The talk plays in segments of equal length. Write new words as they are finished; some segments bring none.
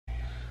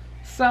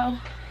So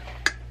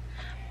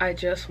I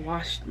just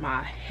washed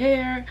my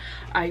hair.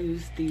 I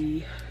used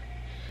the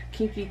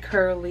Kinky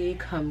Curly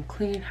Come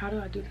Clean. How do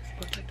I do this?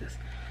 Look like this.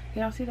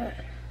 Can y'all see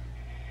that?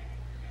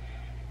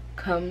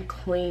 Come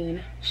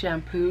Clean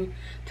shampoo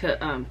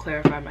to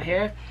clarify my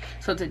hair.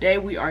 So today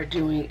we are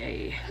doing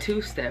a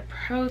 2-step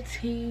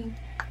protein.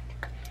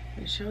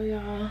 Let me show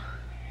y'all.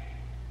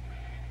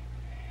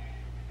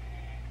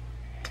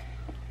 Oh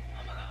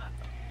my god.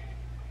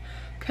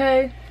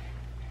 Okay,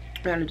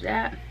 we're gonna do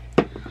that.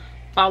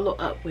 Follow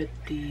up with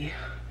the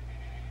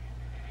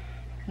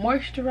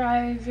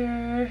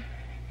moisturizer.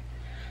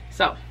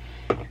 So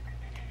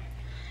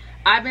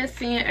I've been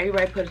seeing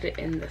everybody put it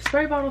in the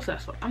spray bottle, so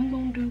that's what I'm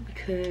gonna do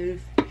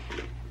because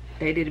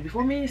they did it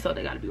before me, so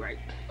they gotta be right.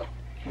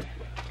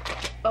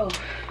 Oh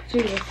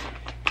Jesus.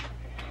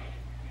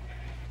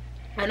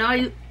 I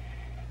know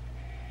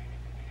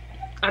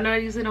I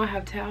usually don't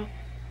have towel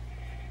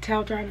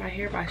dry my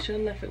hair, but I should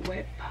have left it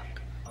wet. Fuck.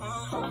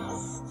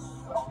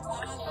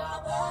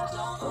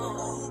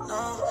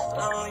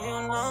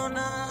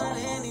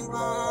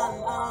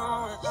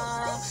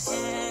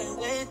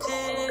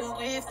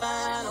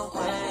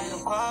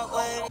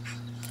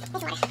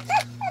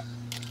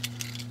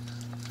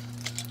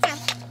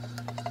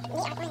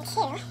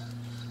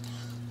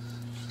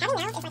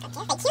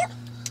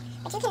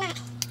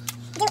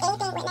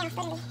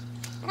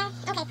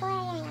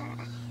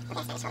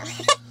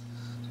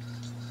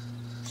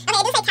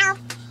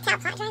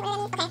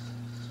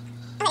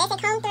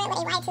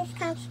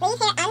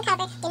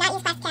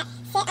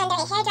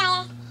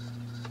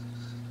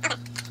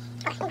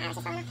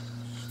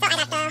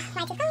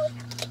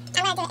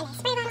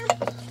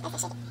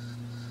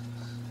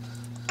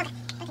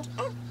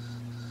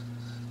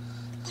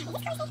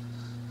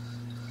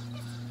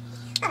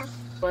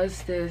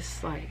 Was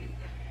this like,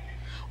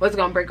 what's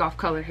gonna break off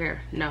colored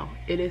hair? No,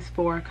 it is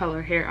for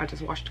colored hair. I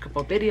just watched a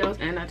couple of videos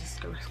and I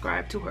just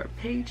subscribed to her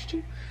page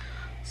too.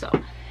 So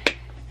I'm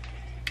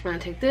gonna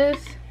take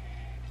this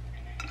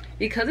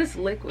because it's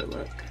liquid.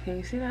 Look, can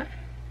you see that?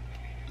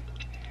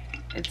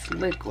 It's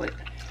liquid,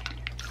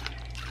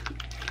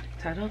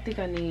 so I don't think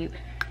I need.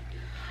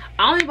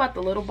 I only bought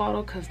the little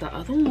bottle because the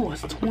other one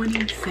was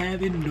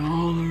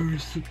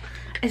 $27.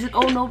 I said,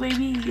 oh no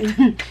baby,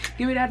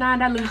 give me that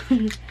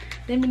 $9.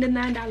 Give me the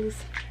 $9.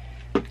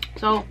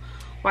 So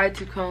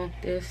Y2 comb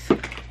this.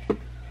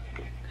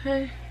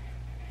 Okay,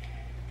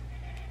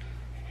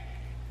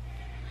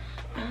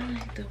 I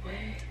like the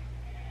way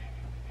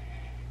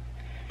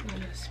I'm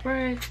gonna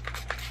spray.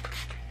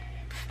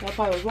 I'll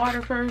apply with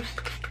water first.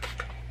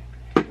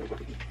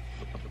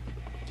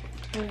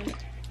 Okay.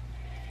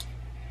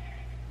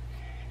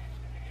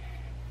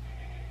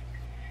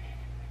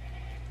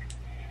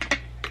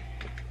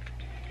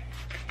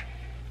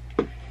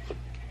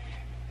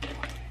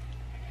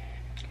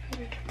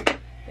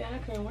 Yeah, I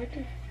can't wait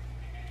to.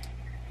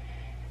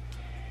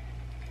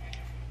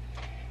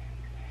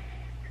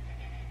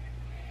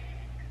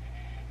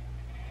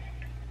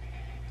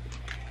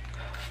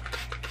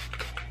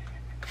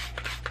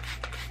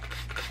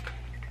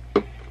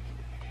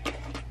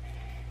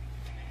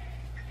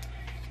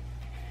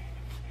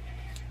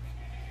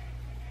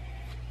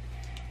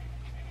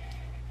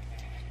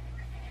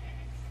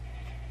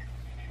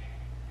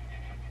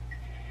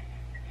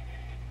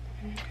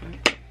 Okay.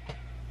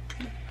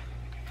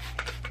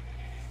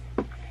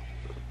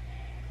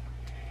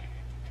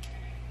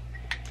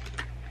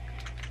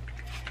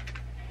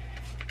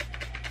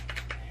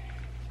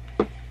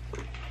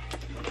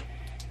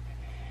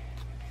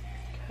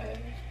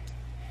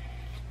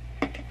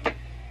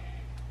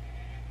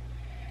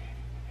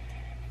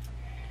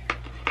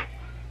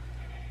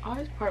 I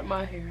always part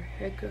my hair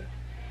hecka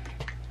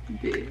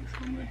big, so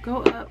I'm gonna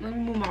go up. Let me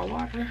move my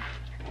water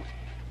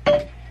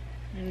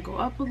and go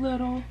up a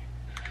little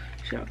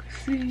so y'all can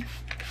see.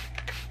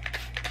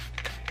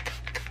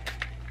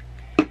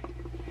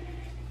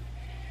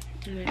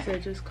 And they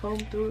said just comb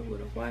through it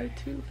with a wide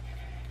tooth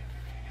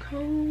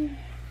comb.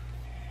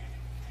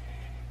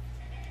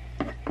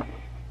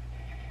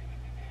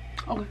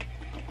 Okay,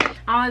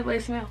 I like the way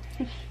it smells.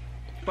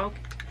 Funky.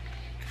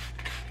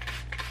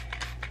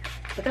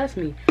 But that's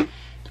me. I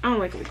don't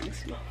like the way things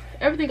smell.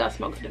 Everything got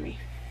smell good to me.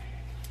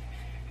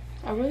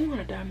 I really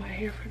want to dye my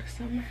hair for the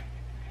summer.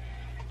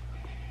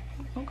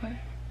 Okay.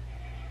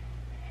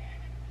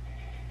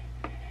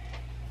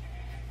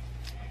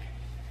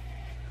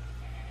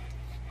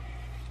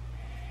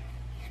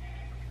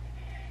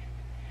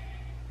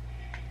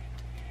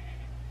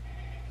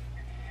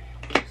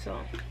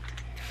 So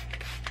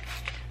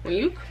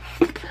when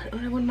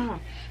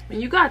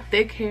you got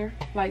thick hair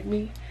like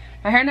me,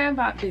 my hair not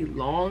about to be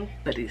long,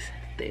 but it's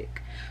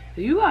thick.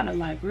 So you gotta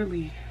like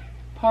really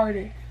part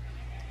it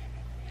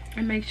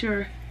and make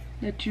sure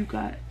that you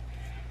got,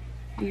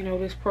 you know,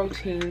 this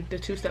protein, the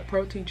 2-step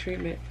protein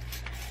treatment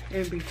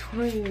in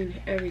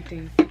between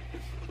everything.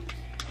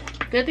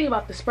 Good thing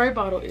about the spray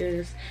bottle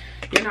is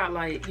you're not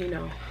like, you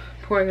know,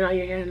 pouring it on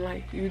your hair and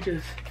like you're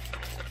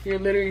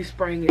literally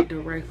spraying it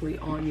directly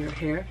on your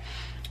hair.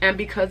 And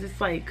because it's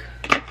like,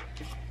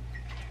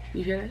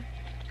 you hear it?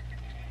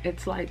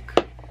 It's like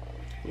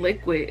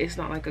liquid. It's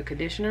not like a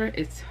conditioner.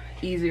 It's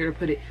easier to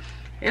put it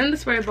in the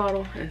spray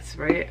bottle and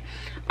spray it.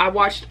 I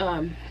watched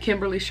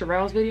Kimberly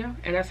Sherrill's video,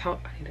 and that's how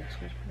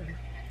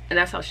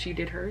she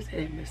did hers,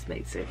 and it just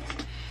made sense.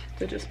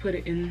 So just put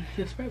it in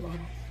the spray bottle.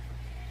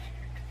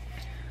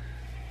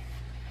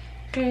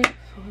 Okay, so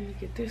let me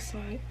get this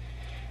side.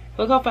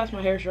 Look how fast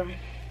my hair is drying.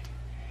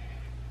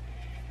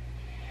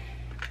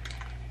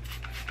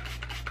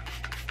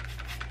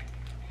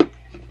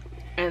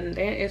 And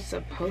then it's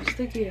supposed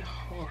to get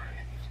hard.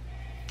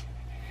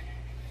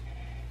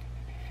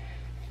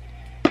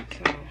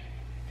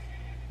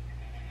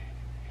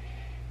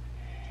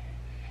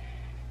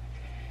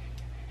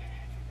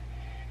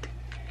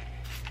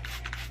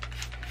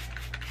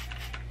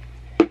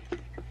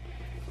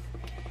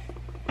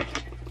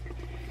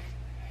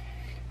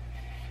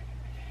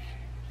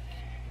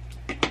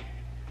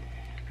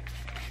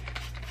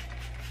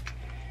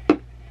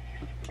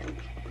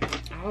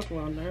 So I was a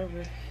little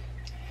nervous.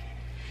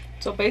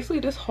 So basically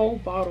this whole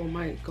bottle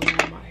might go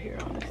on my hair,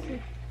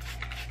 honestly.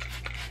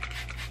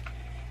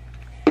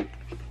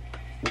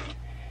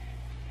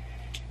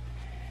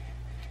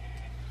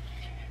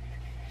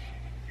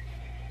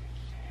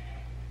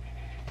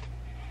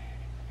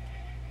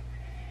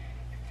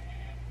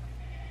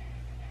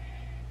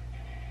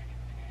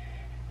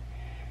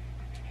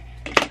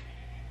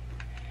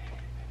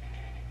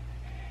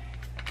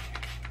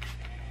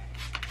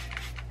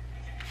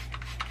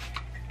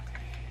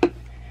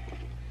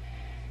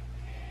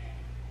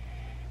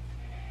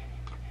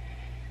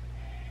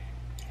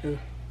 Ugh.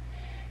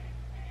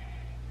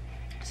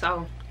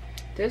 So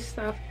this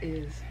stuff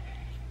is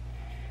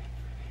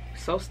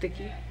so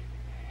sticky.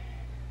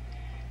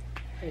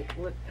 Like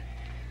what?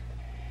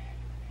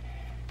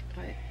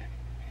 Like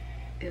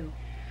ew.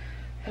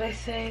 But I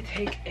say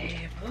take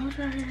a blow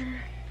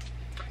dryer.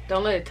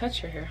 Don't let it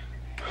touch your hair.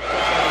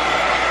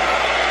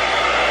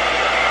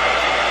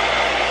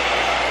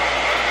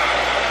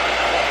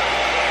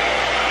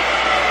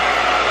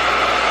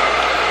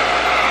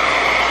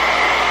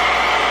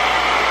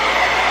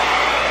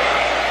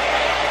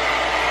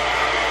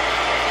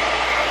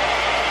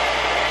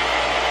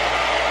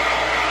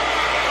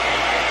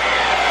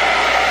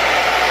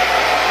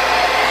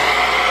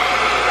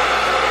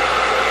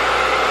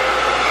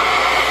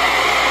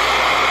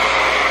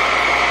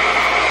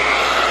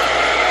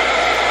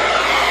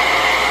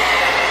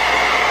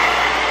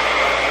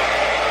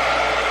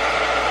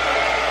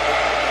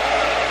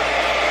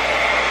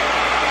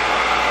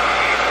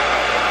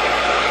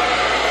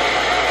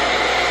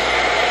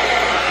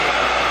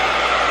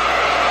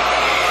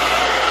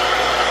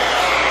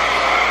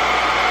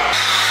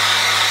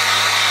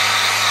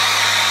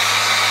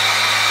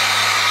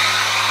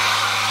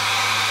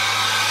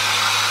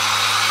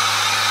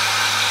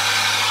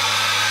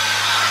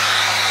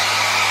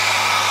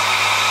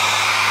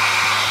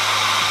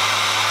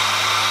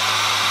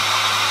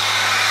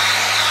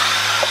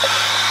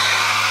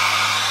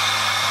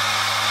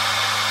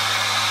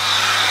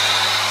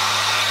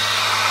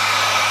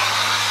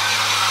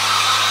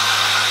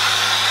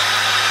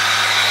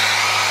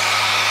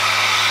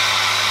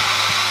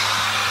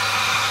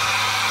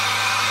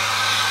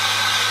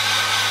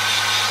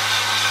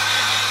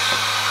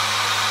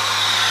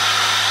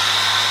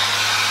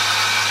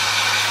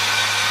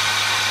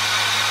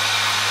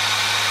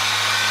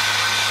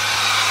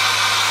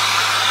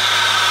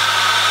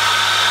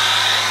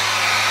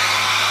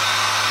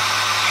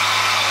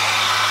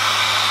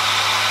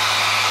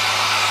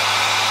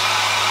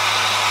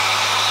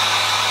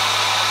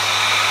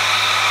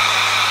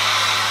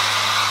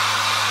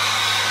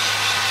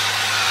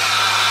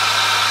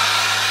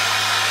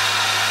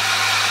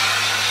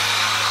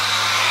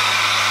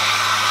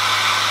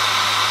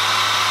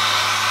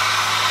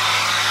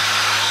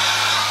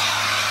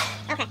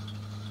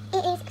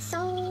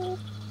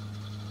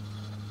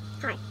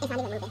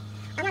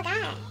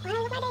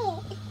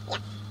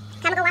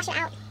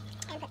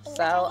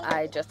 So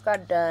I just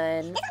got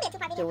done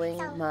doing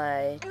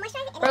my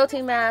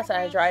protein mask and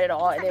I dried it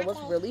all and it was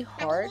really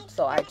hard,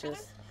 so I'm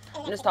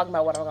just talking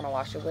about what I'm gonna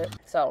wash it with.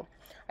 So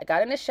I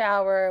got in the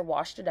shower,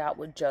 washed it out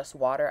with just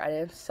water. I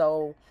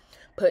didn't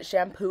put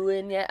shampoo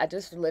in yet. I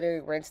just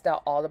literally rinsed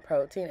out all the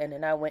protein and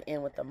then I went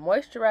in with the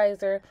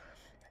moisturizer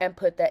and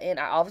put that in.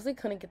 I obviously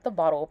couldn't get the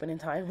bottle open in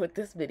time with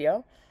this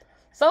video.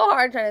 So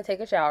hard trying to take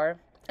a shower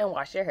and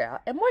wash your hair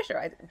out and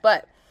moisturize it.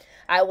 But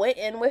I went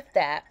in with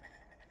that,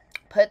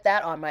 put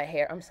that on my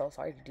hair. I'm so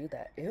sorry to do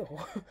that. Ew.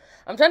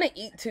 I'm trying to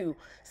eat too.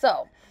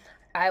 So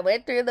I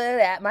went through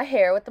my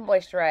hair with the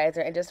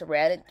moisturizer and just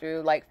ran it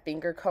through, like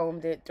finger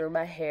combed it through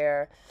my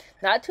hair.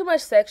 Not too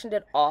much sectioned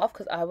it off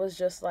because I was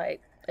just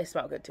like, it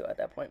smelled good too at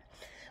that point.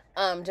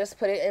 Just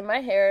put it in my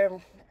hair,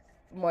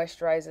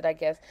 moisturize it, I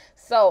guess.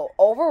 So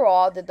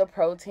overall, the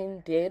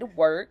protein did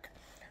work.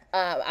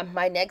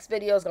 My next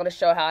video is going to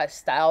show how I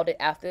styled it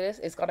after this.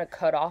 It's going to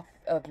cut off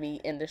of me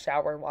in the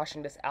shower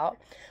washing this out.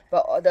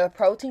 But the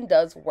protein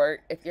does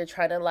work if you're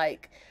trying to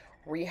like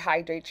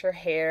rehydrate your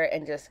hair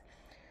and just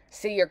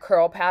see your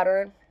curl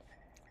pattern.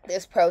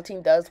 This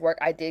protein does work.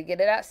 I did get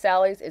it at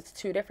Sally's. It's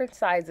 2 different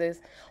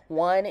sizes.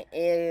 One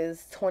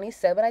is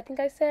 27, I think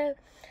I said.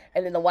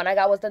 And then the one I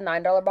got was the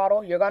 $9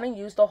 bottle. You're going to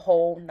use the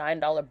whole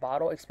 $9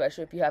 bottle,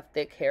 especially if you have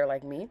thick hair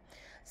like me.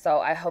 So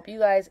I hope you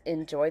guys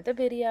enjoyed the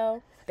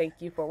video. Thank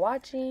you for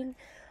watching.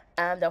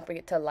 Don't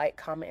forget to like,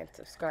 comment, and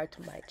subscribe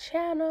to my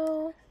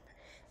channel.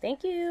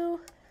 Thank you.